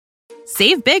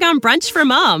Save big on brunch for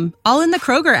mom, all in the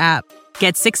Kroger app.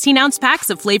 Get 16-ounce packs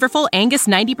of flavorful Angus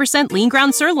 90% lean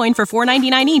ground sirloin for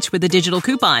 $4.99 each with a digital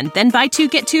coupon. Then buy 2,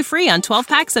 get 2 free on 12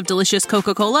 packs of delicious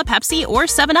Coca-Cola, Pepsi, or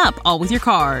 7-Up, all with your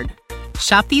card.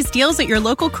 Shop these deals at your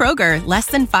local Kroger, less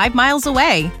than 5 miles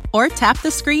away. Or tap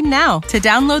the screen now to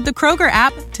download the Kroger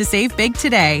app to save big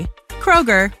today.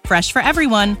 Kroger, fresh for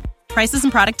everyone. Prices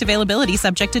and product availability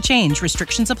subject to change.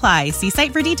 Restrictions apply. See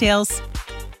site for details.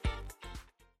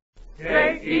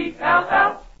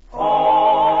 K-E-L-L-O.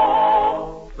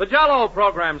 The Jell-O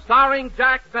program starring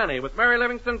Jack Benny with Mary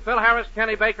Livingston, Phil Harris,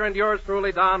 Kenny Baker, and yours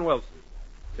truly, Don Wilson.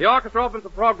 The orchestra opens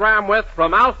the program with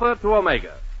From Alpha to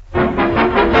Omega.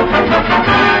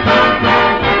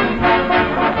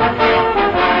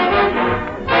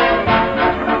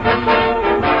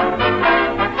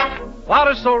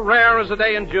 What is so rare as a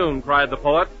day in June, cried the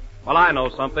poet. Well, I know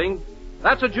something.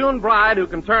 That's a June bride who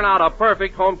can turn out a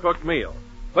perfect home-cooked meal.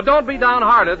 But don't be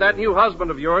downhearted. That new husband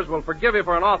of yours will forgive you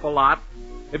for an awful lot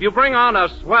if you bring on a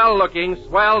swell-looking,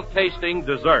 swell-tasting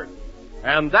dessert.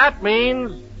 And that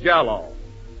means Jell-O.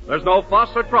 There's no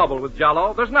fuss or trouble with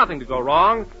Jell-O. There's nothing to go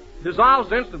wrong.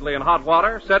 Dissolves instantly in hot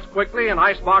water, sets quickly in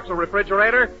icebox or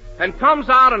refrigerator, and comes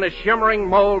out in a shimmering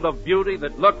mold of beauty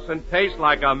that looks and tastes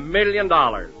like $1 million.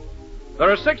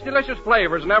 There are 6 delicious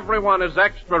flavors, and every one is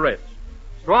extra rich.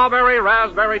 Strawberry,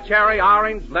 raspberry, cherry,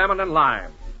 orange, lemon, and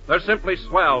lime. They're simply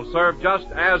swell, served just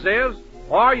as is,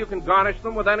 or you can garnish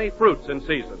them with any fruits in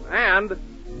season. And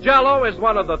Jell-O is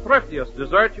one of the thriftiest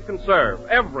desserts you can serve.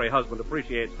 Every husband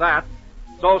appreciates that.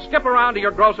 So skip around to your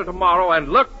grocer tomorrow and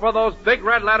look for those big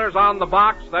red letters on the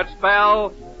box that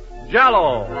spell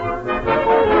Jell-O.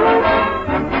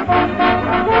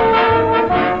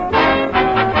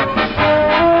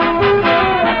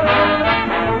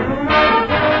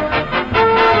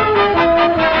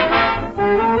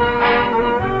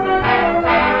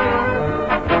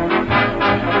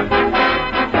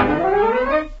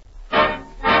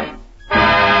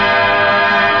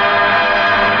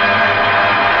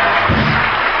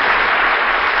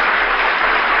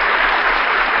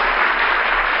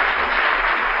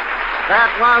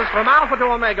 That was From Alpha to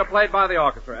Omega, played by the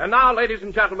orchestra. And now, ladies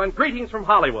and gentlemen, greetings from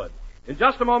Hollywood. In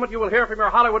just a moment, you will hear from your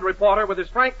Hollywood reporter with his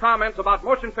frank comments about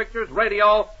motion pictures,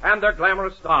 radio, and their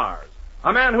glamorous stars.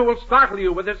 A man who will startle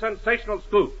you with his sensational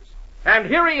scoops. And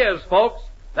here he is, folks,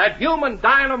 that human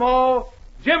dynamo,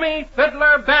 Jimmy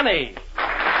Fiddler Benny.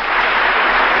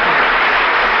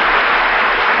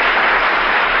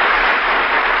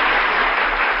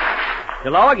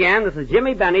 Hello again, this is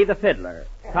Jimmy Benny the Fiddler,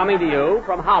 coming to you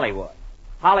from Hollywood.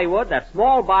 Hollywood, that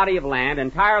small body of land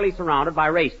entirely surrounded by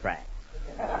racetracks.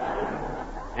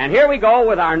 And here we go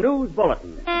with our news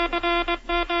bulletin.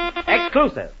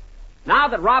 Exclusive. Now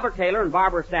that Robert Taylor and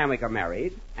Barbara Stanwyck are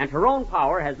married, and Tyrone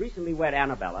Power has recently wed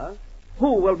Annabella,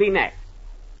 who will be next?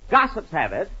 Gossips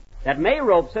have it that May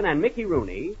Robeson and Mickey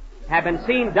Rooney have been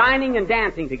seen dining and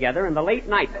dancing together in the late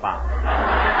night spot.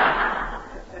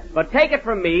 But take it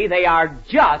from me, they are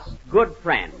just good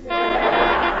friends.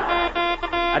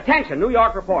 Attention, New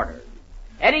York reporters.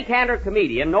 Eddie Cantor,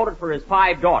 comedian, noted for his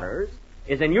 5 daughters,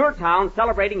 is in your town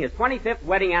celebrating his 25th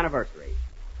wedding anniversary.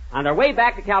 On their way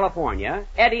back to California,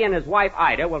 Eddie and his wife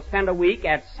Ida will spend a week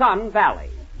at Sun Valley.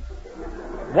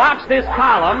 Watch this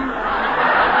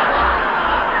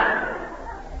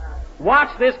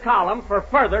column for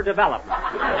further development.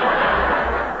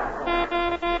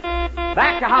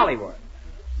 Back to Hollywood.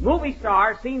 Movie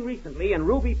stars seen recently in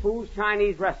Ruby Poo's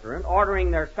Chinese restaurant ordering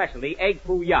their specialty, Egg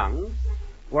Foo Youngs,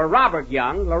 were Robert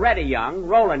Young, Loretta Young,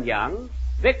 Roland Young,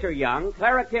 Victor Young,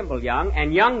 Clara Kimball Young,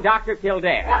 and young Dr.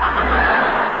 Kildare.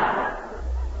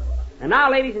 And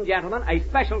now, ladies and gentlemen, a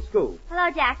special scoop.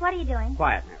 Hello, Jack. What are you doing?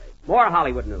 Quiet, Mary. More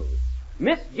Hollywood news.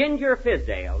 Miss Ginger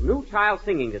Fizdale, new child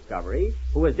singing discovery,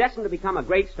 who is destined to become a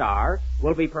great star,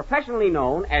 will be professionally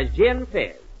known as Gin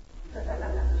Fizz.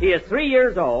 She is 3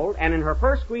 years old, and in her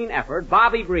first screen effort,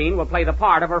 Bobby Green will play the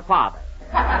part of her father.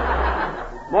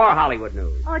 More Hollywood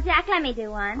news. Oh, Jack, let me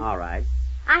do one. All right.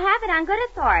 I have it on good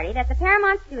authority that the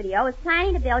Paramount studio is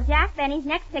planning to build Jack Benny's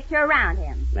next picture around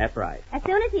him. That's right. As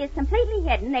soon as he is completely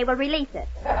hidden, they will release it.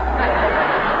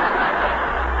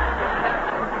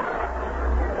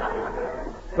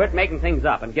 Quit making things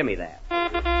up and give me that.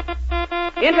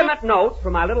 Intimate notes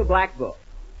from my little black book.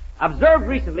 Observed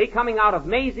recently coming out of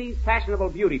Maisie's fashionable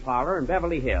beauty parlor in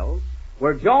Beverly Hills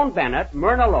were Joan Bennett,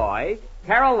 Myrna Loy,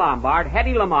 Carol Lombard,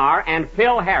 Hedy Lamarr, and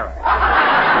Phil Harris.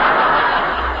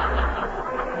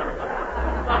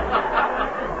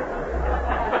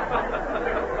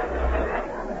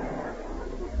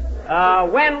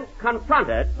 When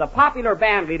confronted, the popular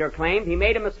band leader claimed he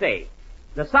made a mistake.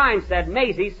 The sign said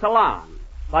Maisie's Salon.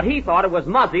 but he thought it was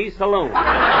Muzzy's Saloon.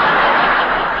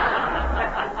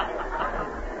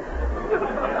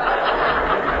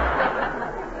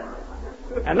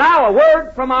 And now a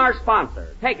word from our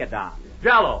sponsor. Take it, Don.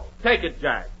 Jell-O. Take it,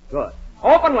 Jack. Good.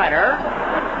 Open letter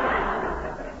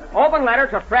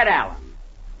to Fred Allen.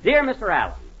 Dear Mr.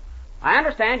 Allen, I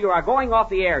understand you are going off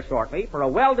the air shortly for a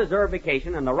well-deserved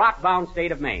vacation in the rock-bound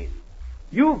state of Maine.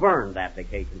 You've earned that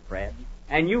vacation, Fred,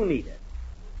 and you need it.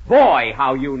 Boy,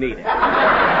 how you need it.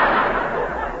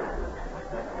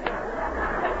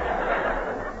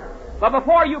 But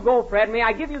before you go, Fred, may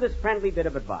I give you this friendly bit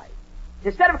of advice?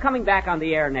 Instead of coming back on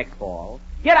the air next fall,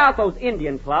 get out those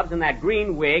Indian clubs and that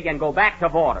green wig and go back to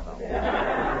vaudeville.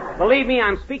 Believe me,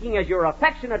 I'm speaking as your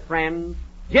affectionate friend,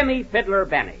 Jimmy Fiddler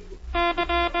Benny.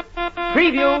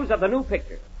 Previews of the new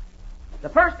picture. The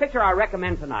first picture I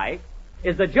recommend tonight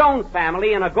is the Jones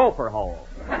family in a gopher hole.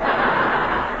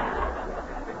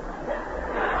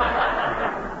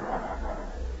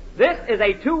 This is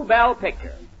a 2-bell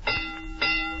picture.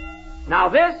 Now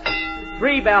this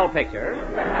 3-bell picture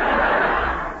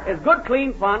is good,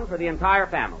 clean fun for the entire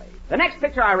family. The next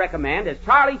picture I recommend is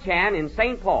Charlie Chan in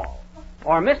St. Paul,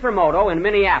 or Mr. Moto in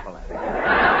Minneapolis.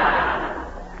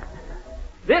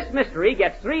 This mystery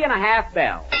gets 3.5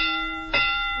 bells.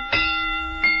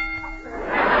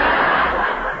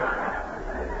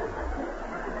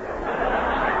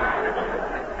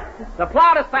 The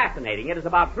plot is fascinating. It is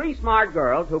about 3 smart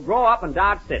girls who grow up in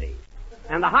Dodge City.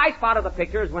 And the high spot of the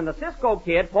picture is when the Cisco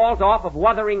Kid falls off of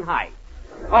Wuthering Heights.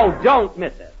 Oh, don't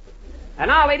miss it. And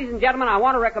now, ladies and gentlemen, I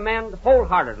want to recommend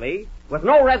wholeheartedly, with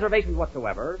no reservations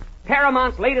whatsoever,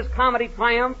 Paramount's latest comedy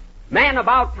triumph, Man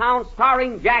About Town,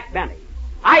 starring Jack Benny.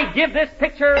 I give this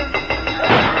picture...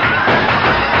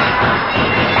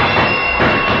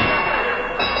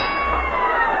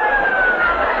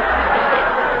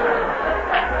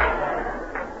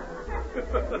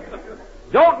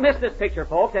 Don't miss this picture,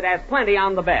 folks. It has plenty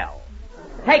on the bell.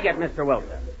 Take it, Mr.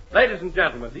 Wilson. Ladies and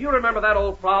gentlemen, do you remember that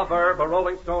old proverb, a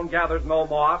rolling stone gathers no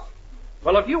moss?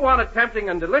 Well, if you want a tempting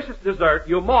and delicious dessert,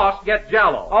 you must get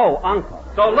Jell-O. Oh, Uncle.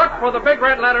 So look for the big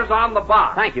red letters on the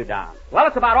box. Thank you, Don. Well,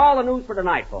 it's about all the news for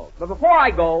tonight, folks. But before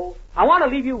I go, I want to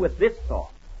leave you with this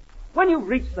thought. When you've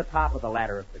reached the top of the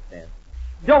ladder of success,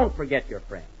 don't forget your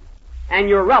friends. And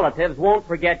your relatives won't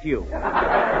forget you.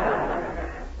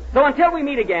 So until we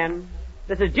meet again,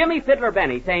 this is Jimmy Fiddler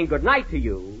Benny saying good night to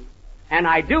you. And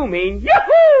I do mean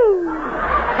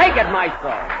yoo-hoo! Take it,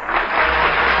 Maestro.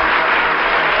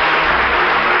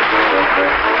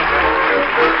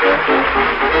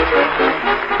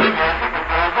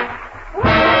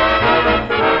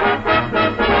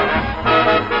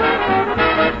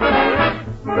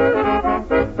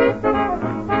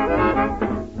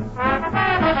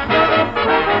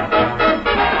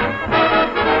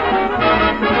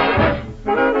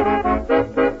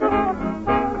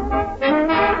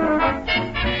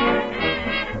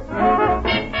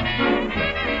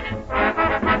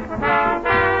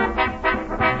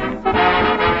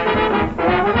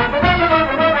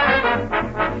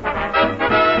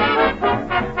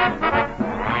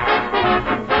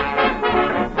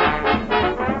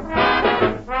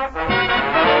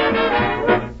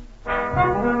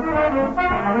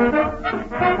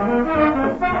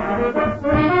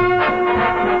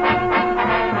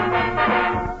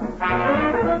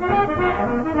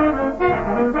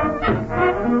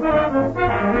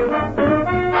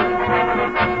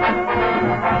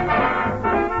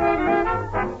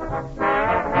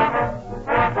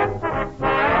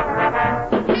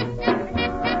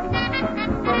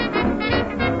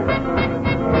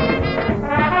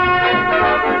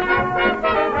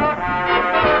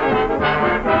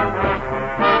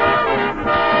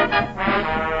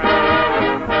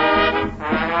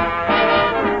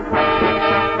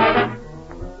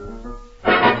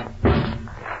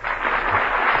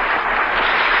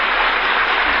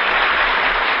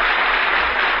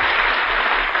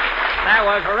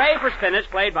 Finish,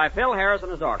 played by Phil Harris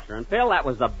and his orchestra. And, Phil, that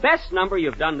was the best number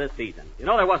you've done this season. You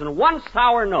know, there wasn't one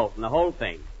sour note in the whole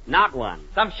thing. Not one.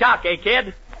 Some shock, eh,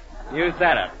 kid? You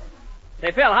said it.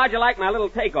 Say, Phil, how'd you like my little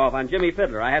takeoff on Jimmy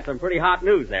Fiddler? I had some pretty hot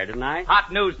news there, didn't I?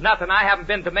 Hot news, nothing. I haven't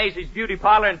been to Maisie's beauty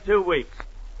parlor in 2 weeks.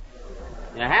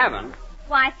 You haven't?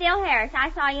 Why, Phil Harris,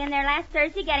 I saw you in there last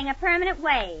Thursday getting a permanent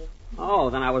wave. Oh,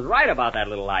 then I was right about that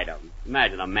little item.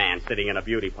 Imagine a man sitting in a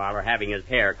beauty parlor having his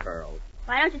hair curled.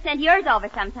 Why don't you send yours over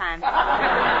sometime?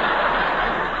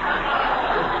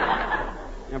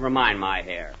 Never mind my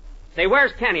hair. Say,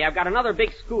 where's Kenny? I've got another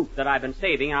big scoop that I've been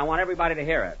saving, and I want everybody to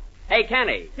hear it. Hey,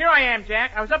 Kenny. Here I am,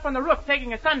 Jack. I was up on the roof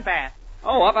taking a sun bath.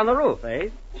 Oh, up on the roof, eh?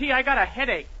 Gee, I got a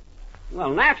headache.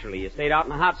 Well, naturally, you stayed out in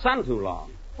the hot sun too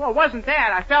long. Well, it wasn't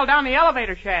that. I fell down the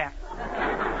elevator shaft.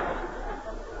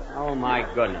 Oh, my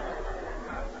goodness.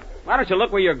 Why don't you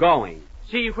look where you're going?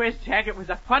 Gee whiz, Jack, it was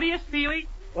the funniest feeling.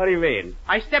 What do you mean?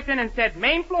 I stepped in and said,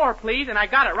 main floor, please, and I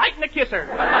got it right in the kisser.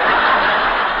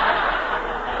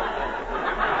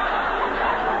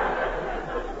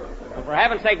 Well, for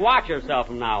heaven's sake, watch yourself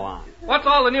from now on. What's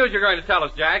all the news you're going to tell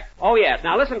us, Jack? Oh, yes.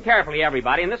 Now, listen carefully,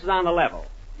 everybody, and this is on the level.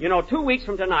 You know, 2 weeks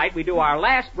from tonight, we do our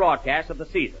last broadcast of the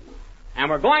season. And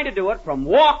we're going to do it from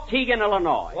Waukegan,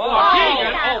 Illinois.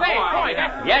 Waukegan? Boy.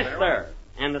 Yes, sir.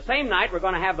 And the same night, we're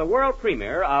going to have the world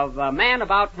premiere of Man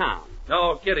About Town.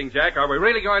 No kidding, Jack. Are we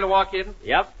really going to walk in?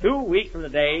 Yep, 2 weeks from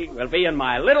today, we'll be in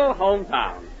my little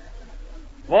hometown.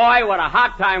 Boy, what a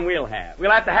hot time we'll have.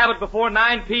 We'll have to have it before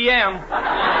 9 p.m.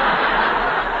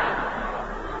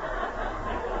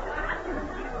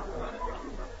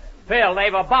 Phil,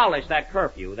 they've abolished that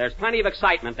curfew. There's plenty of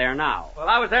excitement there now. Well,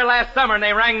 I was there last summer, and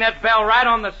they rang that bell right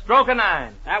on the stroke of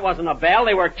 9. That wasn't a bell.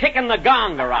 They were kicking the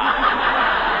gong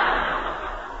around.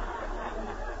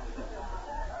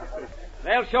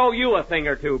 They'll show you a thing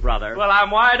or two, brother. Well, I'm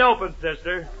wide open,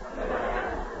 sister.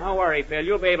 Don't worry, Phil.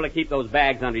 You'll be able to keep those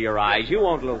bags under your eyes. You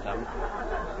won't lose them.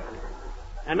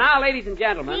 And now, ladies and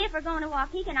gentlemen... See, if we're going to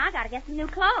Waukegan, I gotta get some new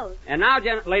clothes. And now,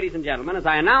 ladies and gentlemen, as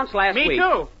I announced last week... Me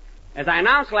too. As I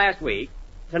announced last week,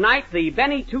 tonight the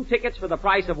Benny 2 tickets for the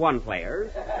price of 1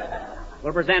 players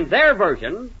will present their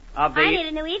version of the... I need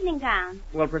a new evening gown.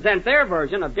 Will present their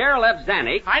version of Darrell F.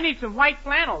 Zanuck... I need some white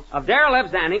flannels. Of Darrell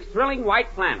F. Zanuck's thrilling white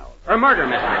flannels. Or murder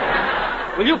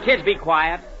mystery. Will you kids be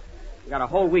quiet? We've got a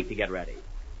whole week to get ready.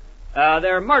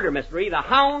 Their murder mystery, The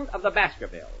Hound of the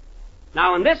Baskervilles.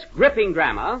 Now, in this gripping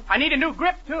drama... I need a new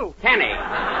grip, too. Kenny.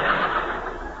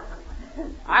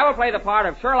 I will play the part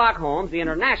of Sherlock Holmes, the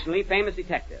internationally famous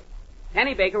detective.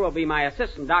 Kenny Baker will be my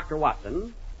assistant, Dr.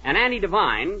 Watson. And Andy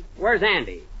Devine, where's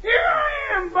Andy? Here I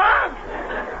am, Bob.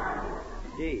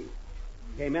 Gee,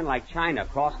 came in like China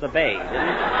across the bay, didn't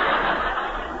it?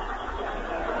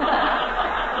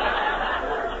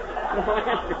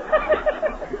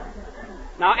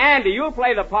 Now, Andy, you'll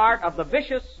play the part of the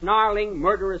vicious, snarling,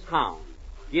 murderous hound.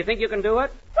 Do you think you can do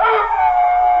it?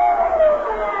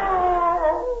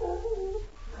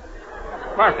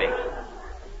 Perfect.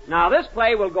 Now, this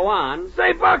play will go on...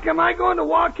 Say, Buck, am I going to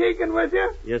Waukegan with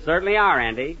you? You certainly are,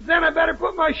 Andy. Then I better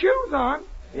put my shoes on.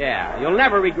 Yeah, you'll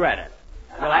never regret it.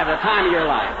 You'll have the time of your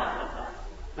life.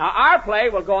 Now, our play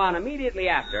will go on immediately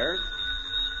after...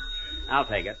 I'll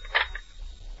take it.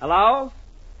 Hello?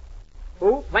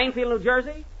 Who? Plainfield, New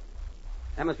Jersey?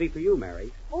 That must be for you,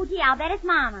 Mary. Oh, gee, I'll bet it's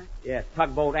Mama. Yes,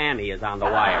 Tugboat Annie is on the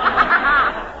wire.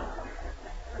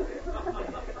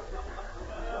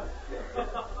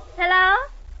 Hello?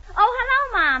 Oh, hello,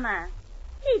 Mama.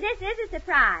 Gee, this is a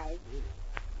surprise.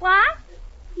 What?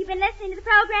 You've been listening to the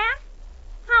program?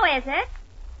 How is it?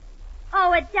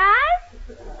 Oh, it does?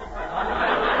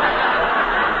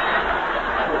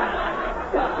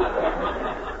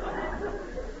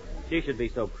 She should be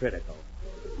so critical.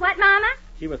 What, Mama?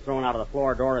 She was thrown out of the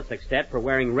floor door at Sextet for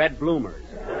wearing red bloomers.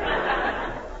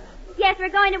 Yes, we're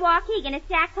going to Waukegan. It's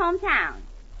Jack's hometown.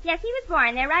 Yes, he was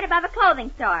born there right above a clothing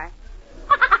store.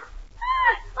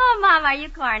 Oh, Mama, are you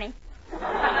corny?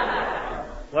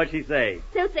 What'd she say?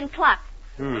 Suits and clucks.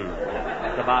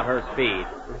 That's about her speed.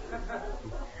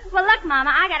 Well, look,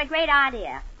 Mama, I got a great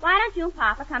idea. Why don't you and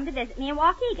Papa come to visit me in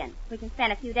Waukegan? We can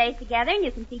spend a few days together and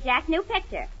you can see Jack's new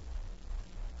picture.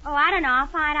 Oh, I don't know. I'll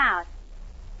find out.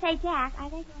 Say, Jack, are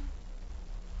they going?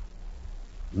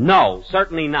 No,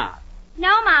 certainly not.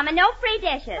 No, Mama, no free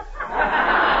dishes.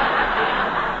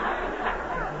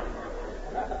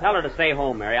 Tell her to stay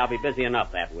home, Mary. I'll be busy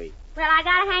enough that week. Well, I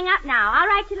gotta hang up now. I'll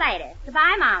write you later.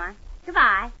 Goodbye, Mama.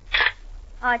 Goodbye.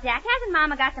 Oh, Jack, hasn't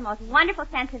Mama got the most wonderful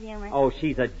sense of humor? Oh,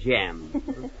 she's a gem.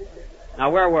 Now,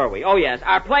 where were we? Oh, yes.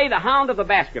 Our play, The Hound of the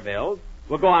Baskervilles,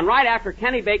 will go on right after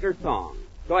Kenny Baker's song.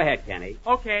 Go ahead, Kenny.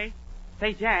 Okay.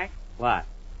 Say, Jack, What?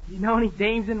 you know any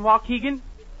dames in Waukegan?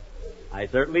 I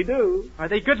certainly do. Are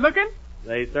they good looking?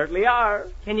 They certainly are.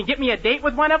 Can you get me a date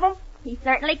with one of them? He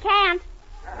certainly can't.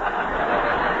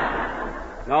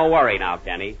 Don't worry now,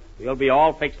 Kenny. You'll be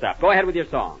all fixed up. Go ahead with your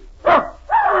song.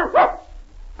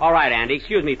 All right, Andy.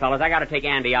 Excuse me, fellas. I got to take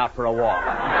Andy out for a walk.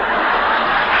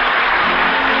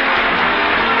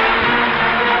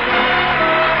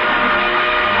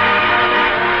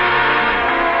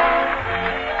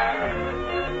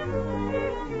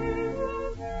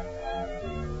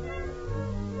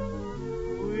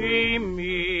 We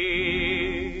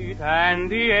meet and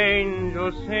the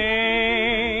angels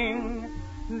sing.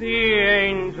 The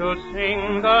angels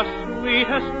sing the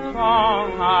sweetest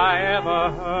song I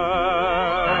ever heard.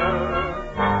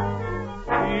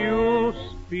 You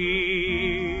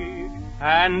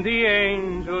and the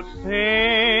angels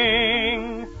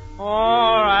sing?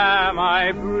 Or am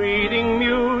I breathing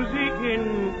music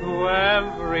into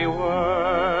every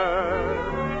word?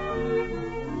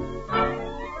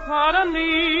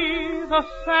 Suddenly the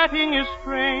setting is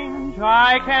strange.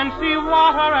 I can see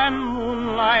water and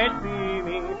moonlight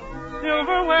beaming,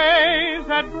 silver waves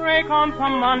that break on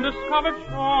some undiscovered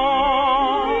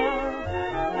shore.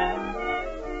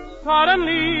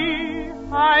 Suddenly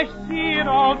I see it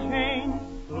all change.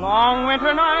 Long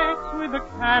winter nights with the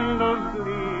candles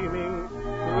gleaming,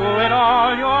 through it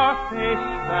all your face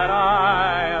that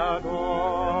I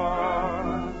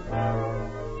adore.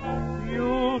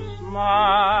 You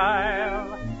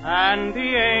smile and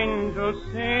the angels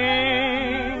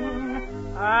sing,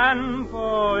 and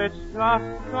though it's just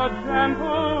a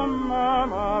gentle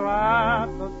murmur at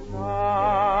the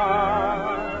start,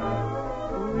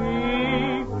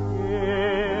 we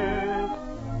kiss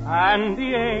and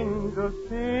the angels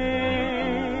sing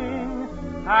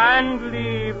and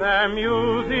leave their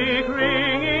music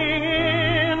ringing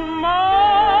in my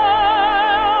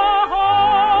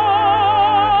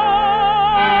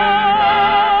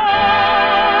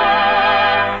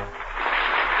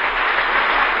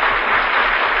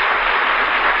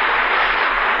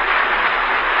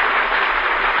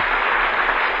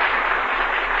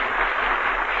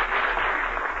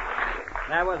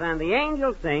That was And the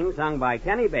Angels Sing, sung by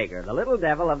Kenny Baker, the little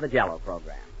devil of the Jello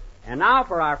program. And now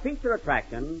for our feature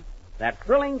attraction, that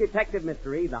thrilling detective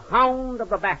mystery, The Hound of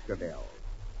the Baskervilles,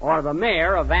 or The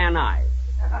Mayor of Van Nuys.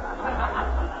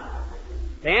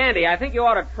 Say, Andy, I think you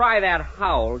ought to try that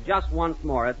howl just once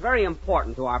more. It's very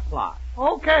important to our plot.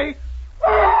 Okay.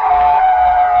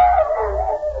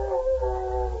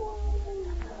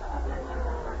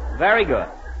 Very good.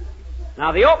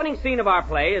 Now, the opening scene of our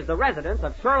play is the residence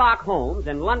of Sherlock Holmes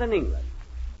in London, England.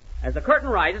 As the curtain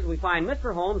rises, we find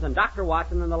Mr. Holmes and Dr.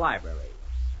 Watson in the library.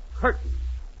 Curtain.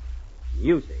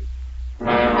 Music.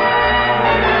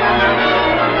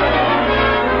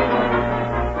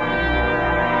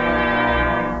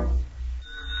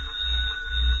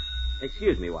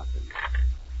 Excuse me, Watson.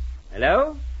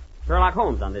 Hello? Sherlock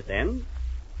Holmes on this end.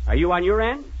 Are you on your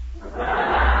end?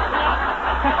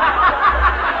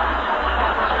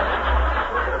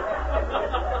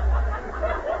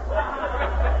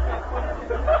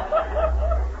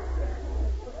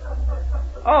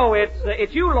 Oh,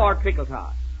 it's you, Lord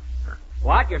Trickletop.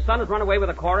 What? Your son has run away with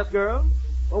a chorus girl?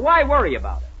 Well, why worry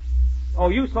about it? Oh,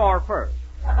 you saw her first.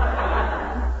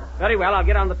 Very well, I'll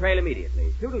get on the trail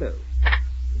immediately. Toodaloo.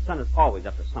 Your son is always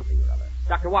up to something or other.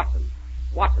 Dr. Watson.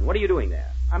 Watson, what are you doing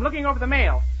there? I'm looking over the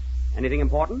mail. Anything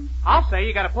important? I'll say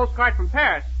you got a postcard from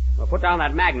Paris. Well, put down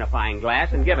that magnifying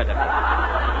glass and give it to me.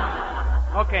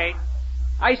 Okay.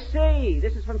 I say,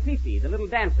 this is from Fifi, the little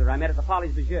dancer I met at the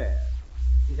Folies Bergère.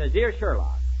 She says, Dear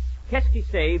Sherlock, qu'est-ce qui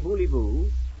c'est, voulez-vous?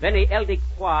 Venez elle de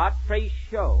quoi très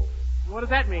chaud. What does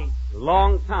that mean?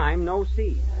 Long time no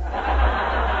see.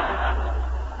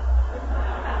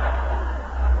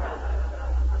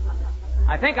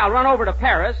 I think I'll run over to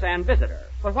Paris and visit her.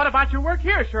 But what about your work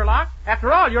here, Sherlock?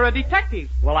 After all, you're a detective.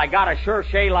 Well, I gotta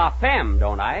chercher la femme,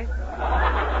 don't I?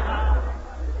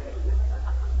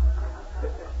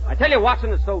 I tell you,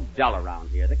 Watson, it's so dull around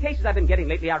here. The cases I've been getting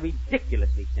lately are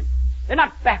ridiculously simple. They're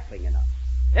not baffling enough.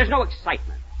 There's no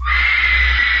excitement.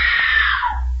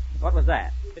 What was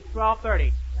that? It's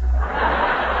 12:30.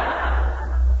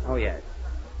 Oh, yes.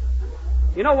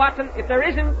 You know, Watson, if there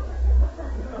isn't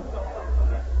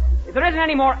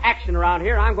any more action around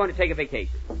here, I'm going to take a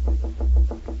vacation.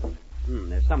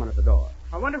 There's someone at the door.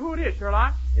 I wonder who it is,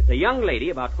 Sherlock. It's a young lady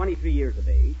about 23 years of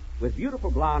age, with beautiful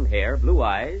blonde hair, blue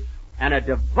eyes, and a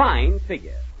divine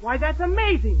figure. Why, that's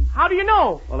amazing. How do you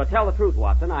know? Well, to tell the truth,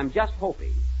 Watson, I'm just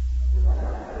hoping.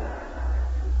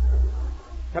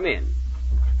 Come in.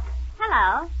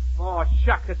 Hello. Oh,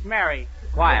 shucks, it's Mary.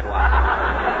 Quiet, Watson.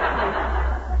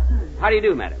 How do you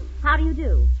do, madam? How do you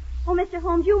do? Oh, Mr.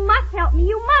 Holmes, you must help me.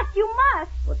 You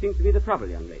must. What seems to be the trouble,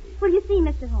 young lady? Well, you see,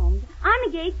 Mr. Holmes, I'm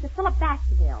engaged to Philip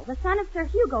Baskerville, the son of Sir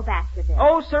Hugo Baskerville.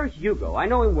 Oh, Sir Hugo. I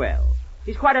know him well.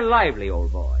 He's quite a lively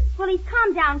old boy. Well, he's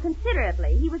calmed down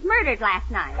considerably. He was murdered last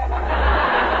night.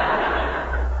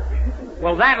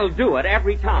 Well, that'll do it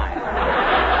every time.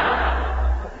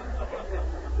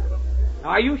 Now,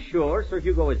 are you sure Sir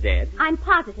Hugo is dead? I'm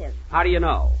positive. How do you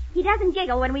know? He doesn't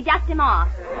giggle when we dust him off.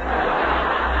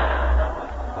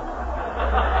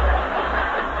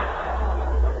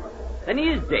 Then he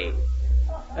is dead.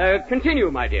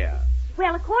 Continue, my dear.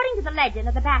 Well, according to the legend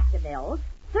of the Baskervilles,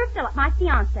 Sir Philip, my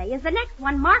fiancé, is the next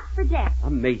one marked for death.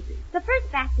 Amazing. The first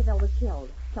Baskerville was killed.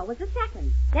 So was the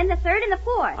second. Then the third and the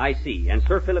fourth. I see. And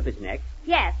Sir Philip is next?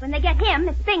 Yes, when they get him,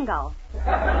 it's bingo.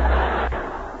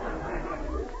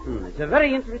 It's a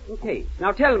very interesting case.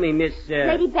 Now tell me, Miss...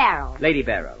 Lady Barrow. Lady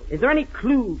Barrow, is there any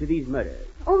clue to these murders?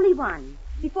 Only one.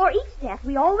 Before each death,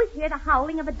 we always hear the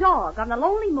howling of a dog on the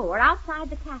lonely moor outside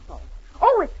the castle.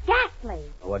 Oh, it's ghastly.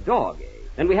 Oh, a dog, eh?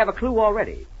 Then we have a clue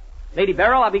already. Lady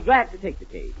Barrow, I'll be glad to take the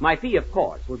case. My fee, of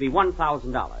course, will be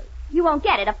 $1,000. You won't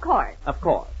get it, of course. Of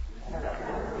course.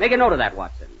 Make a note of that,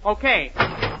 Watson. Okay.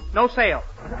 No sale.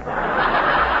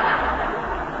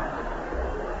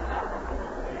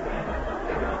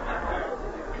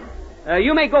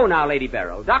 You may go now, Lady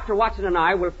Barrow. Dr. Watson and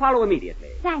I will follow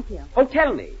immediately. Thank you. Oh,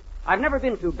 tell me. I've never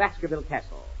been to Baskerville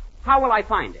Castle. How will I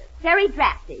find it? Very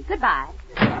drafty. Goodbye.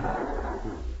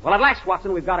 Well, at last,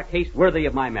 Watson, we've got a case worthy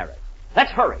of my merit.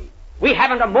 Let's hurry. We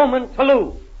haven't a moment to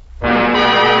lose.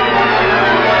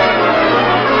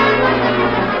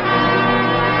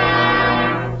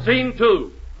 Scene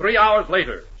 2. 3 hours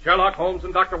later, Sherlock Holmes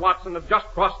and Dr. Watson have just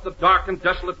crossed the dark and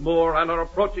desolate moor and are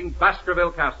approaching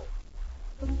Baskerville Castle.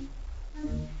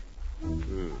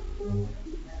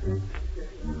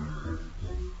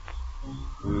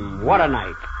 What a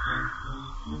night.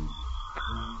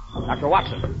 Dr.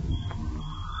 Watson.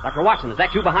 Dr. Watson, is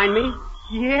that you behind me?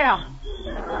 Yeah.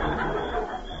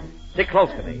 Stick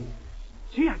close to me.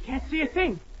 Gee, I can't see a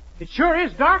thing. It sure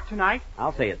is dark tonight.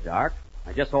 I'll say it's dark.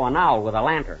 I just saw an owl with a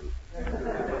lantern.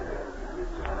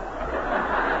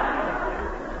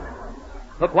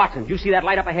 Look, Watson, do you see that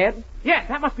light up ahead? Yes,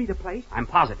 that must be the place. I'm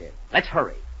positive. Let's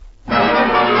hurry.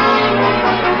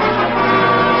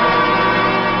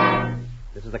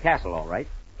 This is the castle, all right.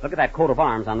 Look at that coat of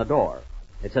arms on the door.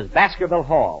 It says Baskerville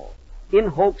Hall. In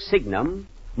hoc signum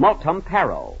multum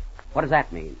paro. What does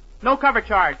that mean? No cover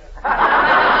charge.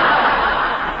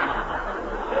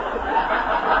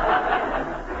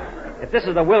 If this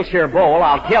is the Wilshire Bowl,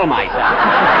 I'll kill myself.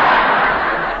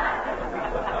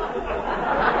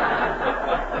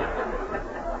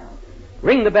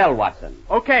 Ring the bell, Watson.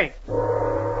 Okay.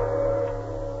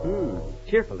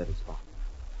 Cheerful little spot.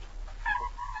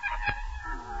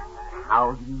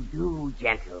 How do you do,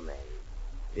 gentlemen?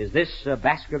 Is this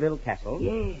Baskerville Castle?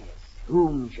 Yes.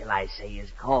 Whom shall I say is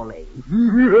calling?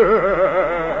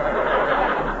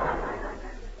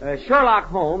 Sherlock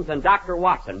Holmes and Dr.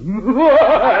 Watson.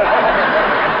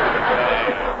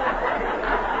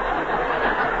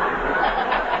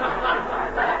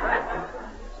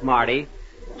 Smarty.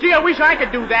 Gee, I wish I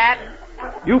could do that.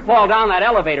 You fall down that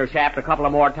elevator shaft a couple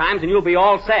of more times and you'll be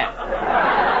all set.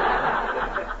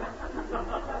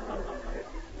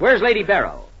 Where's Lady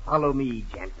Barrow? Follow me,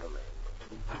 gentlemen.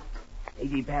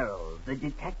 Lady Barrow, the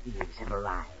detectives have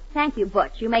arrived. Thank you,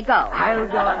 Butch. You may go. I'll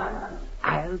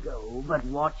go, but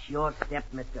watch your step,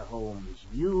 Mr. Holmes.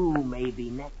 You may be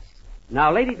next.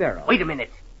 Now, Lady Barrow. Wait a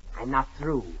minute. I'm not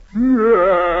through.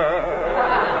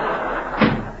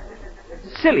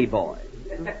 Silly boy.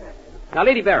 Now,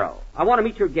 Lady Barrow, I want to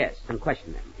meet your guests and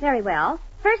question them. Very well.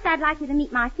 First, I'd like you to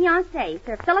meet my fiancé,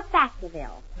 Sir Philip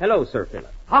Baskerville. Hello, Sir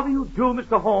Philip. How do you do,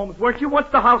 Mr. Holmes? Weren't you once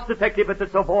the house detective at the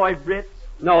Savoy Ritz?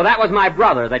 No, that was my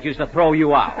brother that used to throw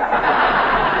you out.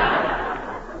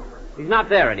 He's not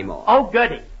there anymore. Oh,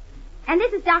 goody. And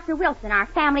this is Dr. Wilson, our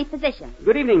family physician.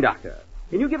 Good evening, Doctor.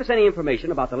 Can you give us any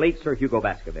information about the late Sir Hugo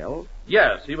Baskerville?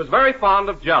 Yes, he was very fond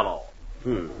of Jell-O.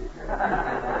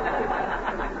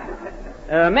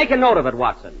 Make a note of it,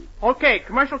 Watson. Okay,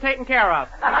 commercial taken care of.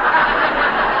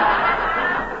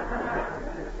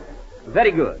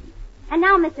 Very good. And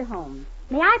now, Mr. Holmes,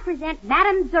 may I present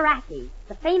Madame Zaraki,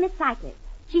 the famous psychic.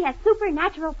 She has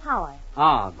supernatural power.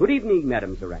 Ah, good evening,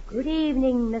 Madame Zaraki. Good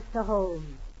evening, Mr.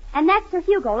 Holmes. And that's Sir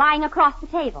Hugo lying across the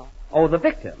table. Oh, the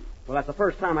victim. Well, that's the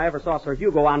first time I ever saw Sir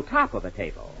Hugo on top of a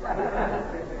table.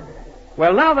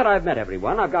 Well, now that I've met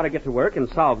everyone, I've got to get to work and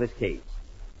solve this case.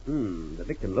 The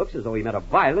victim looks as though he met a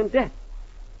violent death.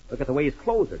 Look at the way his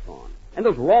clothes are torn. And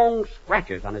those long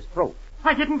scratches on his throat.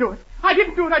 I didn't do it. I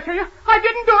didn't do it, I tell you. I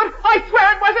didn't do it. I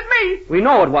swear it wasn't me. We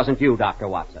know it wasn't you, Dr.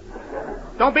 Watson.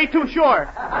 Don't be too sure.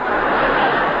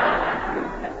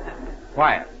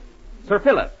 Quiet. Sir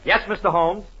Philip. Yes, Mr.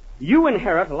 Holmes? You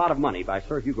inherit a lot of money by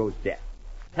Sir Hugo's death.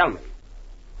 Tell me,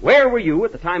 where were you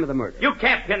at the time of the murder? You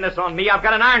can't pin this on me. I've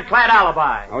got an ironclad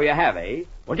alibi. Oh, you have, eh?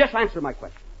 Well, just answer my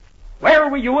question. Where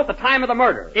were you at the time of the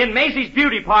murder? In Maisie's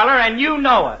beauty parlor, and you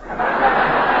know it.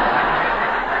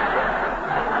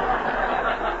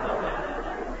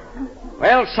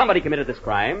 Well, somebody committed this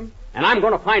crime, and I'm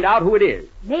going to find out who it is.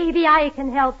 Maybe I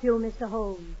can help you, Mr.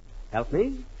 Holmes. Help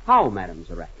me? How, Madame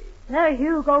Zaraki? Sir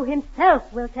Hugo himself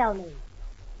will tell me.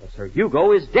 Well, Sir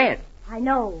Hugo is dead. I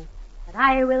know, but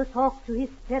I will talk to his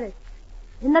spirit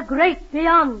in the great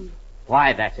beyond.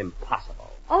 Why, that's impossible.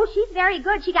 Oh, she's very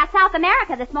good. She got South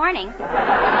America this morning.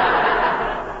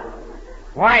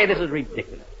 Why, this is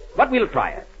ridiculous. But we'll try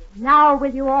it. Now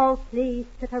will you all please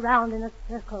sit around in a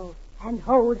circle and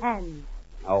hold hands.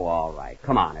 Oh, all right.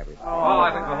 Come on, everybody. Oh,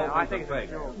 I think the whole thing's fake.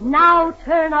 Now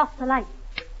turn off the lights.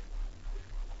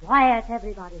 Quiet,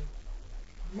 everybody.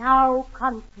 Now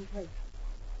concentrate.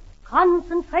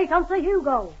 Concentrate on Sir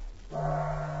Hugo.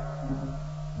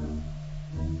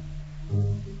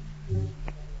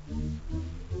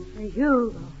 Sir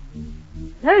Hugo.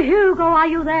 Sir Hugo, are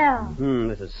you there?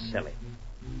 This is silly.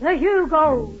 Sir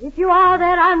Hugo, if you are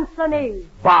there, answer me.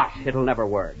 Bosh, it'll never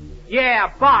work.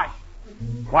 Yeah, bosh.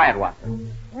 Quiet,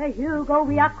 Watson. Sir Hugo,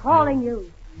 we are calling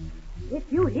you. If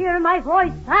you hear my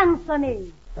voice, answer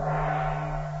me.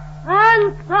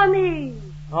 Answer me.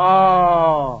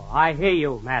 Oh, I hear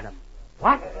you, madam.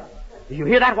 What? Did you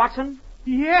hear that, Watson?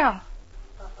 Yeah.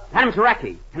 Madam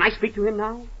Zareki, can I speak to him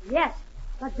now? Yes,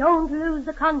 but don't lose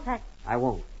the contact. I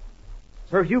won't.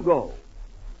 Sir Hugo,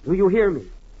 do you hear me?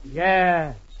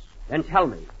 Yes. Then tell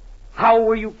me, how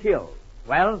were you killed?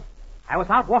 Well, I was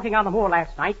out walking on the moor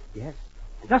last night. Yes.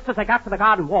 And just as I got to the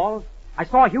garden wall, I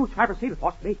saw a huge Baskervilles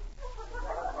across me.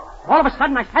 All of a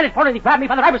sudden, I started for it and he grabbed me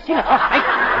by the Baskervilles across me.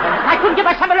 And I couldn't get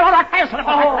myself into all that fire,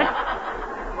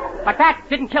 so But that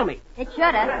didn't kill me. It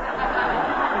should have.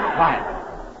 Quiet.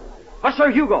 But Sir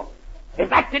Hugo, if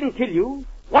that didn't kill you,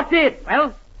 what did?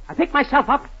 Well, I picked myself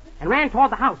up and ran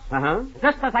toward the house. Uh-huh.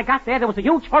 Just as I got there was a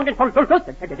huge horn and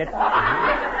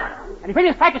he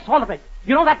finished practice all of it.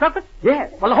 You know that, Douglas?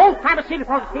 Yes. Well, the whole time of scene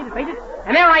across the street is faded,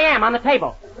 and there I am on the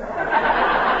table.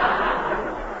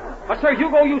 But Sir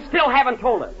Hugo, you still haven't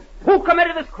told us. Who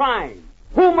committed this crime?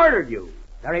 Who murdered you?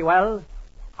 Very well.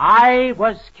 I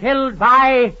was killed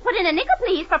by... Put in a nickel,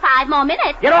 please, for 5 more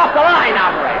minutes. Get off the line,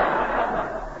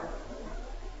 operator.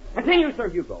 Continue, Sir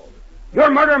Hugo.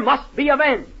 Your murder must be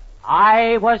avenged.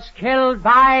 I was killed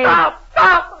by... Stop!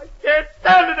 Stop! I can't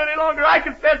stand it any longer. I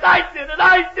confess I did it.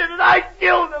 I did it. I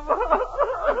killed him.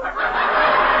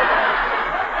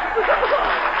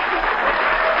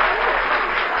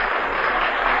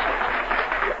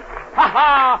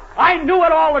 Ha! I knew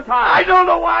it all the time. I don't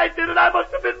know why I did it. I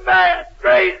must have been mad,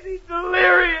 crazy,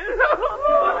 delirious.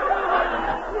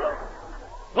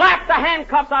 Slap the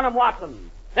handcuffs on him, Watson.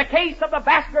 The case of the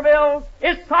Baskervilles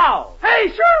is solved. Hey,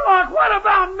 Sherlock, what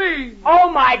about me? Oh,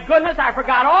 my goodness, I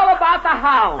forgot all about the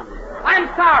Hound. I'm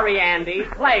sorry, Andy.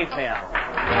 Play, Phil.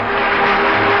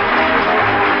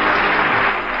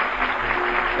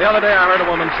 The other day I heard a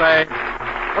woman say,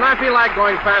 when I feel like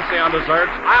going fancy on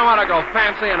desserts, I want to go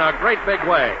fancy in a great big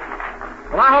way.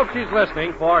 Well, I hope she's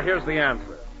listening, for here's the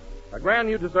answer. A brand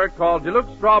new dessert called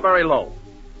Deluxe Strawberry Loaf.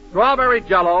 Strawberry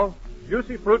jello,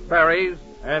 juicy fruit berries,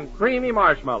 and creamy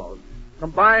marshmallows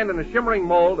combined in a shimmering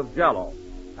mold of jello.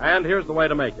 And here's the way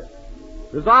to make it.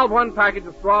 Dissolve 1 package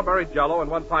of strawberry jello in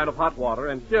 1 pint of hot water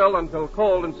and chill until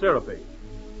cold and syrupy.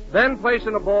 Then place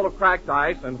in a bowl of cracked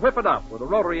ice and whip it up with a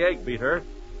rotary egg beater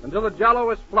until the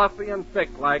jello is fluffy and thick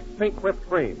like pink whipped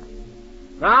cream.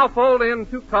 Now fold in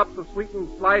 2 cups of sweetened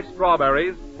sliced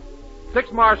strawberries,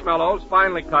 6 marshmallows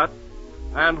finely cut,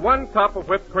 and 1 cup of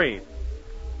whipped cream.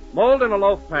 Mold in a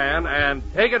loaf pan, and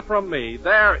take it from me,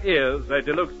 there is a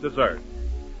deluxe dessert.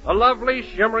 A lovely,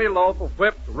 shimmery loaf of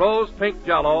whipped rose pink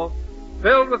jello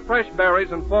filled with fresh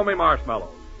berries and foamy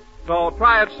marshmallows. So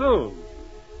try it soon.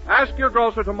 Ask your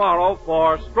grocer tomorrow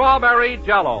for strawberry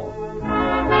jello.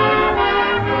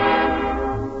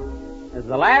 This is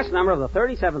the last number of the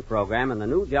 37th program in the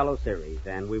new Jello series,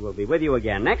 and we will be with you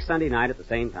again next Sunday night at the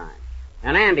same time.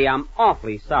 And, Andy, I'm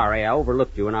awfully sorry I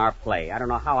overlooked you in our play. I don't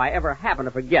know how I ever happened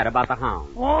to forget about the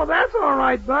Hound. Oh, that's all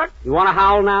right, Buck. You want to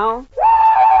howl now?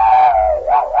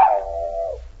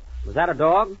 Was that a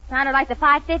dog? Sounded like the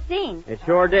 5:15. It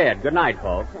sure did. Good night,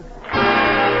 folks.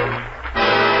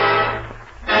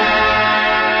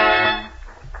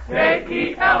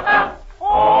 K-E-L-L-O.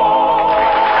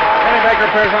 Kenny Baker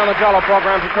appears on the Jello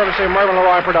program for courtesy of Mervyn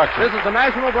LeRoy Productions. This is the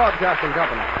National Broadcasting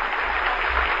Company.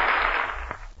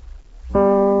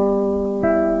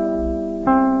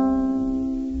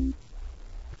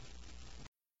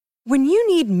 When you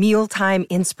need mealtime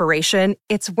inspiration,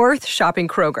 it's worth shopping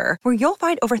Kroger, where you'll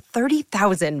find over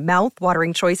 30,000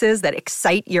 mouth-watering choices that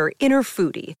excite your inner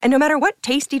foodie. And no matter what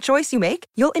tasty choice you make,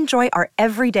 you'll enjoy our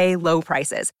everyday low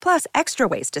prices, plus extra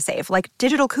ways to save, like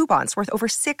digital coupons worth over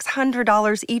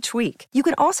 $600 each week. You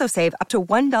can also save up to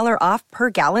 $1 off per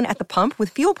gallon at the pump with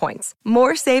fuel points.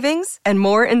 More savings and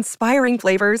more inspiring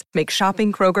flavors make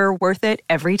shopping Kroger worth it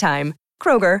every time.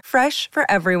 Kroger, fresh for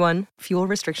everyone. Fuel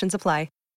restrictions apply.